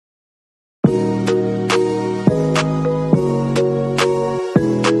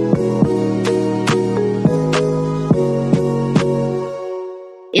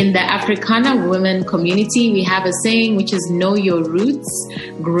in the Africana women community, we have a saying which is know your roots,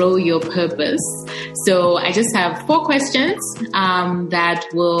 grow your purpose. So I just have 4 questions that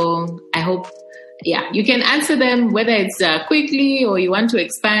will, I hope, you can answer them, whether it's quickly or you want to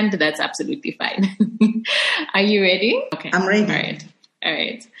expand, that's absolutely fine. Are you ready? Okay. I'm ready. All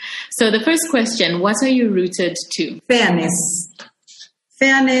right. So the first question, what are you rooted to? Fairness.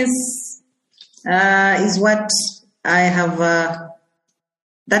 Fairness is what I have,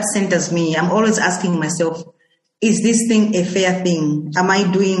 that centers me. I'm always asking myself, is this thing a fair thing? Am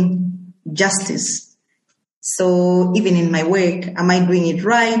I doing justice? So even in my work, am I doing it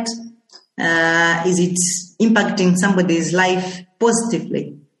right? Is it impacting somebody's life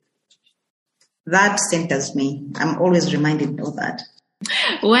positively? That centers me. I'm always reminded of that.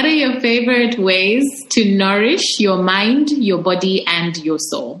 What are your favorite ways to nourish your mind, your body, and your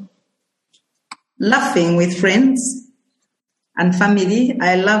soul? Laughing with friends and family.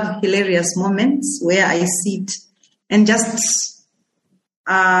 I love hilarious moments where I sit and just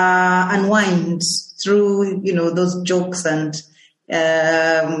unwind through, those jokes and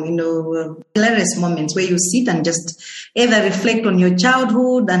hilarious moments where you sit and just either reflect on your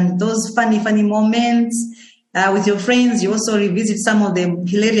childhood and those funny moments. With your friends, you also revisit some of the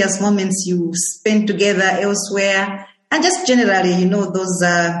hilarious moments you spent together elsewhere. And just generally, those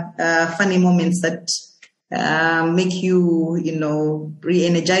funny moments that make you,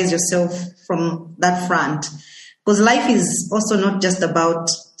 re-energize yourself from that front. Because life is also not just about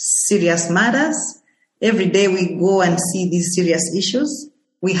serious matters. Every day we go and see these serious issues.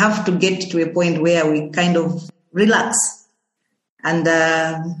 We have to get to a point where we kind of relax and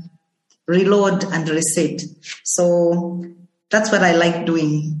reload and reset. So that's what I like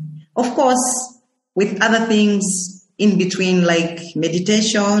doing. Of course, with other things in between, like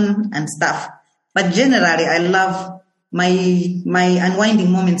meditation and stuff. But generally, I love my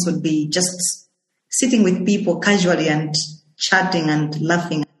unwinding moments would be just sitting with people casually and chatting and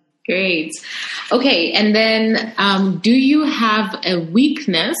laughing. Great. Okay, and then do you have a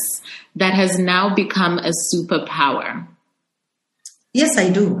weakness that has now become a superpower? Yes, I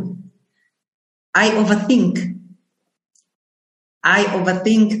do. I overthink.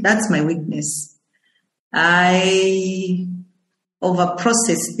 That's my weakness. I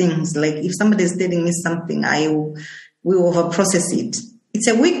overprocess things. Like if somebody is telling me something, I will overprocess it. It's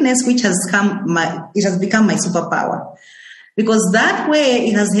a weakness which has become my superpower. Because that way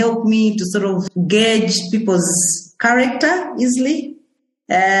it has helped me to sort of gauge people's character easily.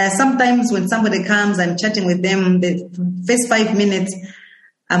 Sometimes when somebody comes, I'm chatting with them, the first 5 minutes,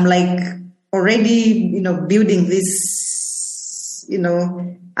 I'm like already, building this,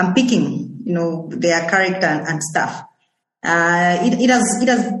 I'm picking, their character and stuff. It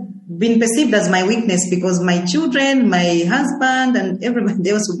has been perceived as my weakness because my children, my husband, and everybody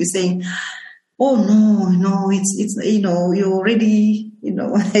else will be saying, oh no, it's you're already,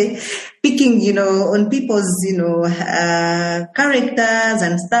 picking, on people's, characters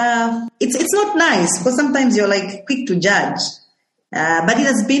and stuff. It's not nice because sometimes you're like quick to judge. But it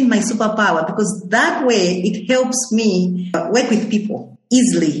has been my superpower because that way it helps me work with people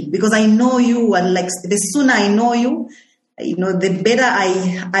easily because I know you, and like the sooner I know you, the better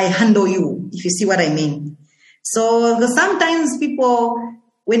I handle you, if you see what I mean. So sometimes people,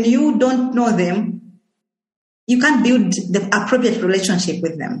 when you don't know them, you can't build the appropriate relationship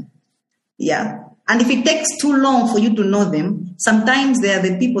with them. Yeah. And if it takes too long for you to know them, sometimes they are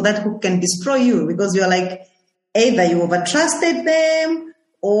the people who can destroy you because you're like, either you overtrusted them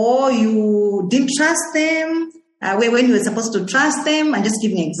or you didn't trust them when you were supposed to trust them, and just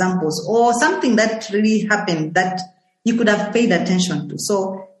giving examples, or something that really happened that you could have paid attention to.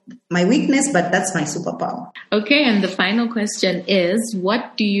 So my weakness, but that's my superpower. Okay, and the final question is,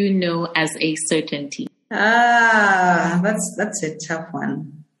 what do you know as a certainty? That's a tough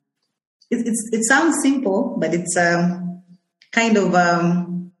one. It sounds simple, but it's kind of,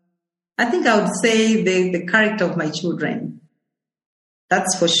 I think I would say the character of my children.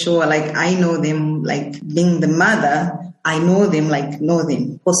 That's for sure. Like I know them, like being the mother, I know them,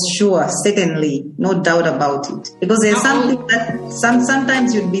 for sure, certainly, no doubt about it. Because there's something that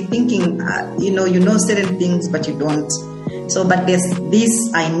sometimes you'd be thinking, you know certain things, but you don't. So, but there's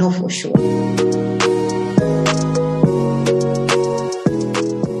this I know for sure.